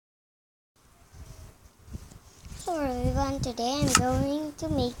Hello everyone, today I'm going to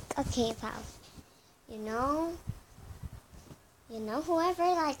make a cave house. You know whoever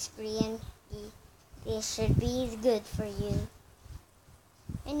likes Grian, this should be good for you.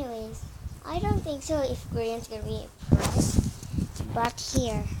 Anyways, I don't think so if Grian's gonna be impressed, but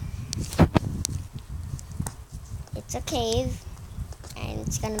here, it's a cave and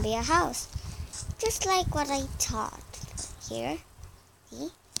it's gonna be a house. Just like what I taught. Here,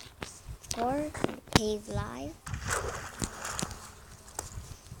 see? For cave live.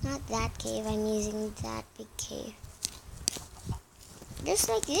 Not that cave, I'm using that big cave. Just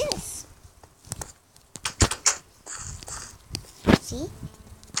like this. See?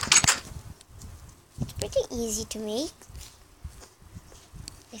 It's pretty easy to make.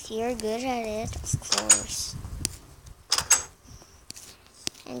 If you're good at it, of course.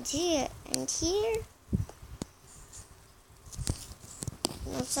 And here.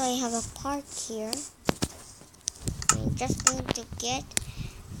 Also, I have a park here. I just need to get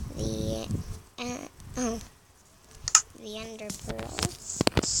the ender pearls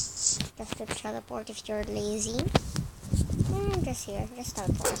just to teleport if you're lazy. And I'm just here, just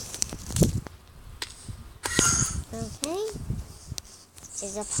teleport. Okay, this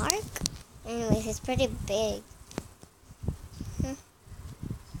is a park. Anyways, it's pretty big.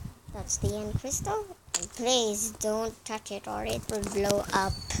 That's the end crystal. And please don't touch it or it will blow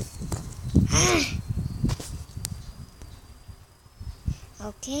up.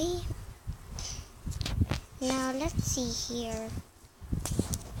 Okay. Now let's see here.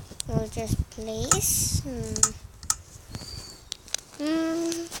 We'll just place.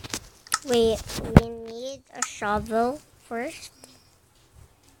 Wait, we need a shovel first.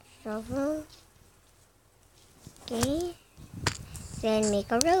 Shovel. Okay. Then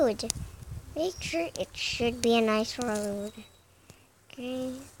make a road. Make sure it should be a nice road.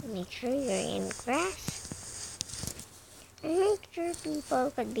 Okay. Make sure you're in grass. And make sure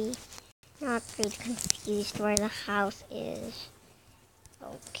people could be not really confused where the house is.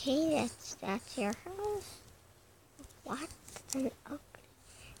 Okay, that's your house. What? That's an ugly.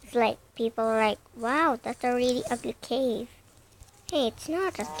 It's like people are like, wow, that's a really ugly cave. Hey, it's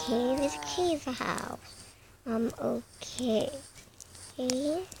not a cave, it's a cave house. Okay.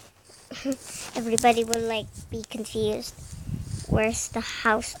 Okay. Everybody will like be confused. Where's the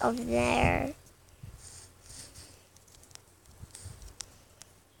house over there?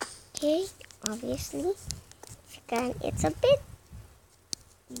 Okay, obviously, it's a bit,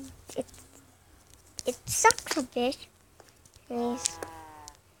 it sucks a bit. Nice.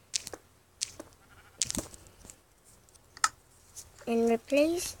 And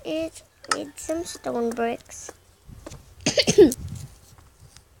replace it with some stone bricks.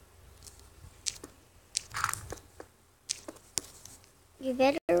 You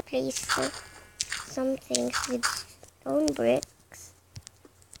better replace some things with stone bricks.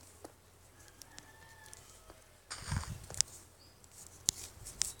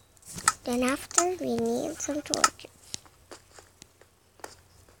 Then after, we need some torches.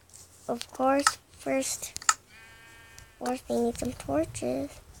 Of course, first we need some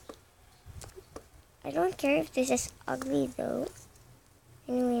torches. I don't care if this is ugly though.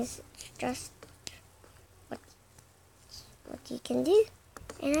 Anyways, it's just what you can do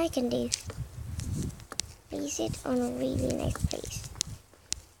and I can do. Place it on a really nice place.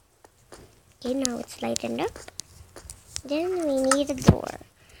 Okay, now it's lightened up. Then we need a door.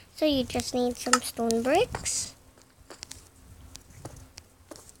 So you just need some stone bricks.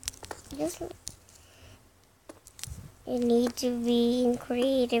 You need to be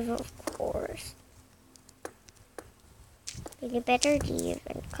creative, of course. You better leave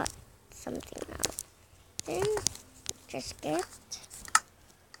and cut something out. Then just get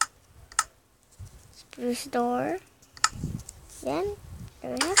spruce door. Then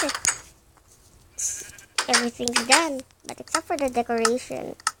there we have it. Everything's done, but except for the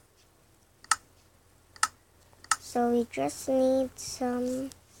decoration. So we just need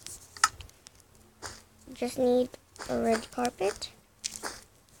a red carpet.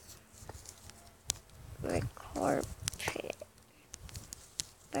 But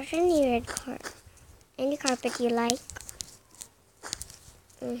any carpet you like.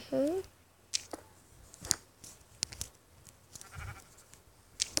 Okay.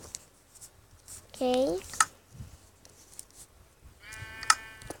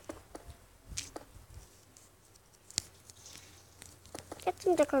 Get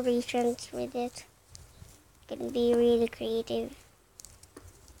some decorations with it. It can be really creative.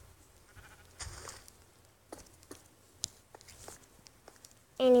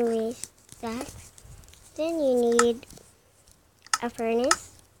 Anyways, then you need a furnace.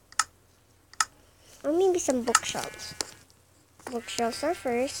 Or maybe some bookshelves. Bookshelves are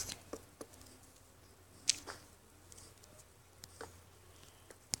first.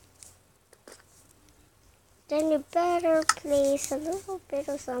 Then you better place a little bit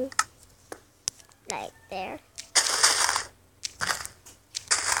of some like there.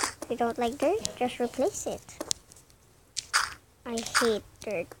 If you don't like dirt, just replace it. I hate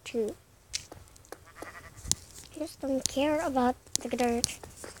dirt too. Just don't care about the dirt.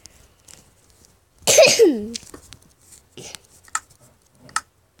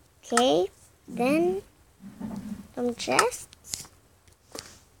 Okay, then some chests.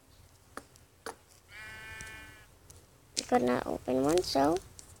 You could not open one, so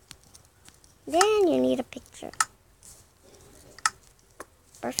then you need a picture.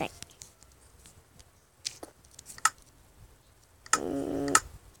 Perfect.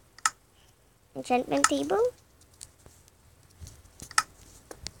 Enchantment table.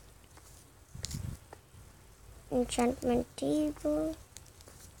 Enchantment table.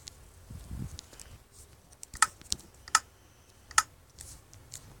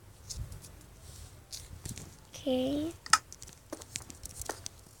 Okay.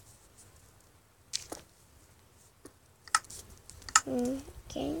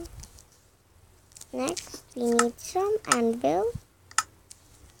 Okay. Next, we need some anvil.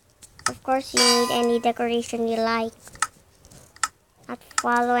 Of course, you need any decoration you like. Not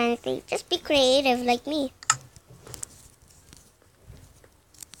follow anything. Just be creative like me.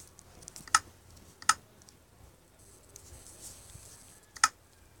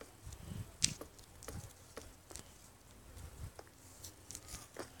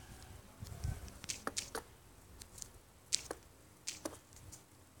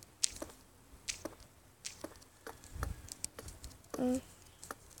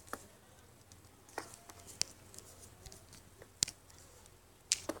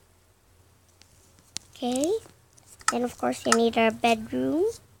 Okay. Then of course you need a bedroom.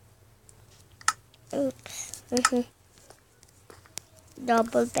 Oops.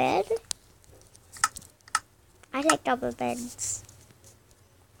 Double bed. I like double beds.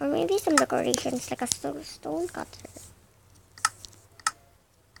 Or maybe some decorations like a stone cutter.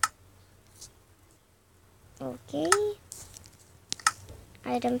 Okay.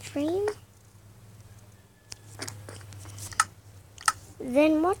 Item frame.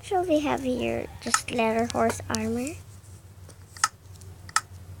 Then what shall we have here? Just leather horse armor.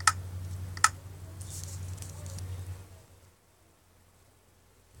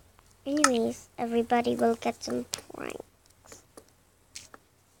 Anyways, everybody will get some points.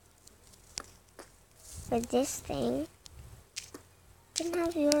 For this thing, you can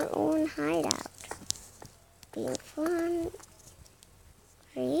have your own hideout. Being fun,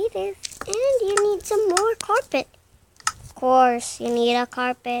 creative, and you need some more carpet. Of course, you need a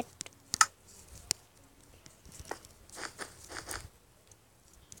carpet.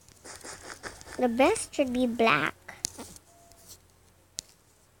 The best should be black.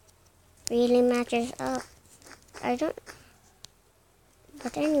 Really matches up. But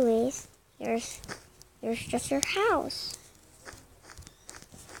anyways, here's just your house.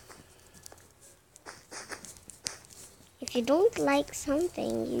 If you don't like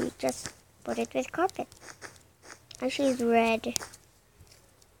something, you just put it with carpet. I choose red.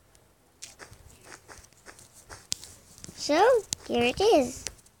 So, here it is.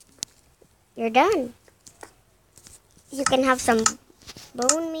 You're done. You can have some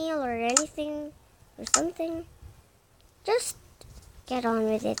bone meal or anything or something. Just get on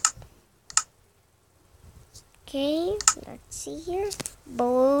with it. Okay, let's see here.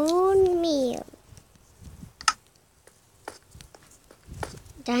 Bone meal.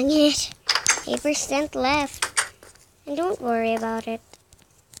 Dang it. 8% left. And don't worry about it.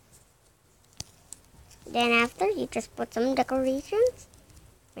 Then after, you just put some decorations.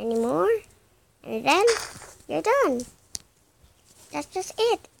 Many more. And then, you're done. That's just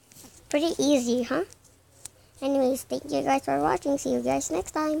it. Pretty easy, huh? Anyways, thank you guys for watching. See you guys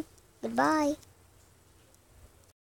next time. Goodbye.